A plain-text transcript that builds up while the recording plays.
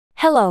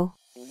Hello.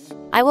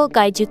 I will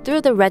guide you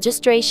through the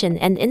registration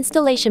and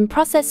installation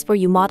process for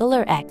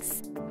UModeler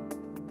X.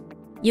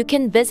 You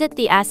can visit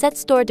the asset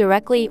store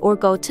directly or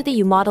go to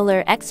the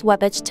UModeler X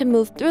webpage to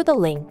move through the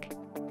link.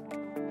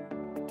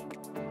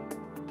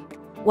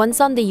 Once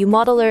on the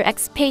UModeler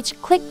X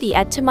page, click the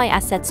Add to My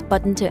Assets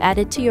button to add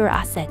it to your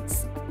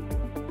assets.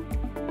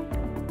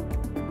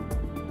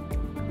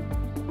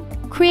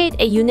 Create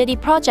a Unity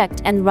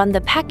project and run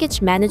the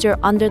Package Manager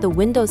under the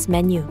Windows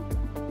menu.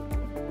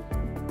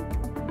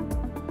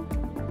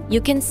 You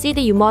can see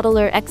the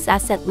UModeler X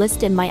asset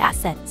list in My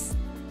Assets.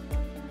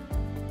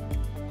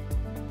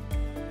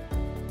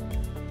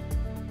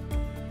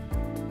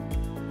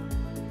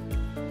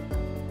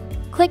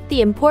 Click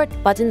the Import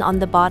button on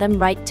the bottom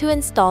right to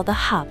install the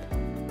hub.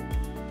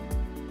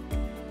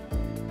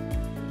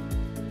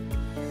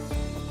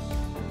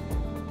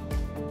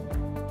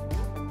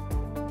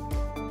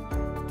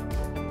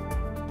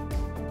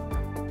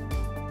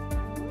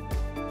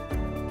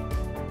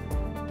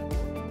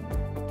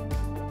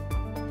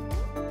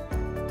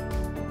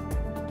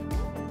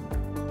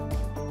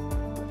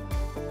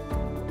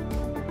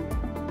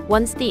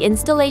 Once the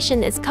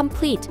installation is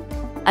complete,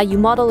 a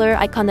UModeler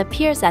icon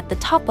appears at the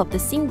top of the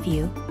scene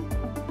view.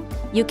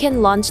 You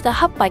can launch the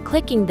hub by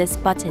clicking this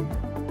button.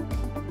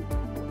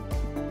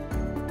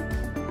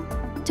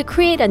 To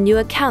create a new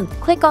account,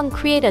 click on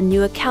Create a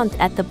New Account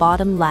at the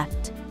bottom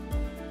left.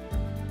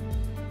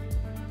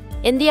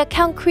 In the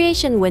account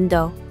creation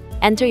window,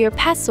 enter your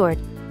password,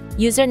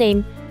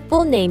 username,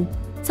 full name,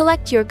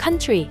 select your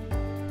country,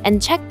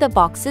 and check the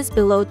boxes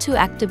below to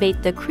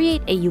activate the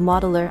Create a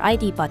UModeler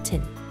ID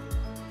button.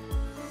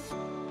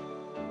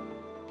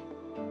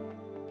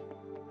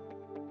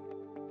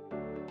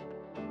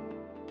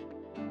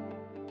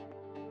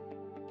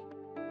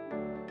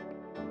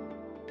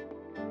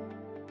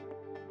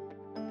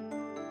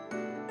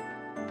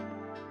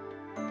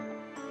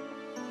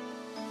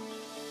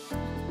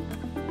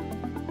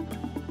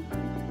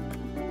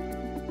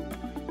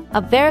 A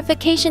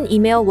verification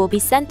email will be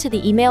sent to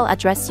the email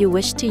address you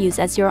wish to use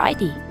as your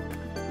ID.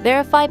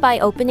 Verify by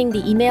opening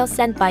the email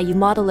sent by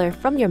UModeler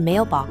from your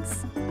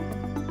mailbox.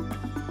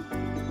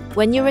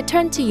 When you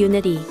return to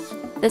Unity,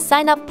 the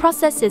sign-up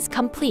process is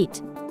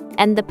complete,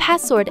 and the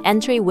password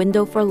entry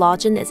window for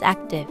login is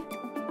active.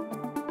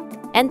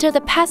 Enter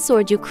the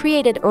password you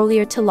created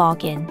earlier to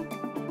log in.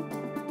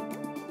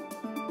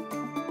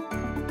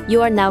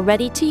 You are now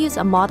ready to use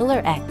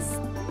UModeler X.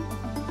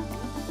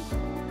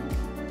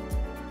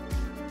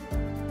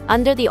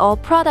 Under the All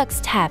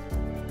Products tab,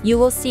 you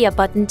will see a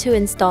button to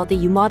install the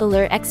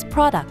UModeler X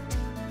product.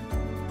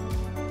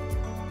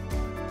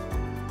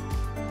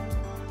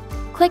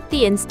 Click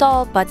the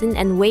Install button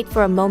and wait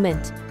for a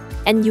moment,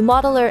 and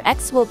UModeler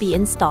X will be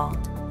installed.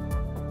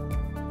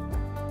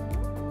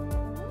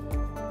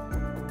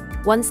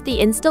 Once the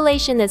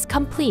installation is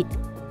complete,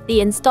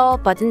 the Install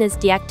button is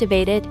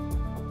deactivated,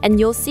 and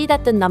you'll see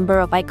that the number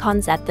of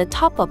icons at the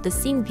top of the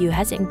scene view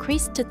has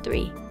increased to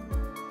 3.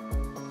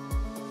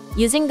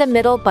 Using the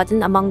middle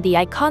button among the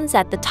icons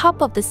at the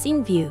top of the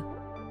scene view,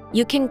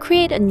 you can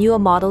create a new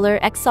UModeler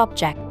X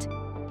object.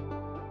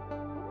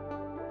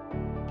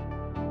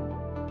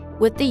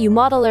 With the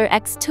UModeler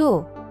X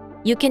tool,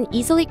 you can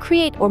easily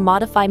create or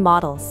modify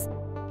models.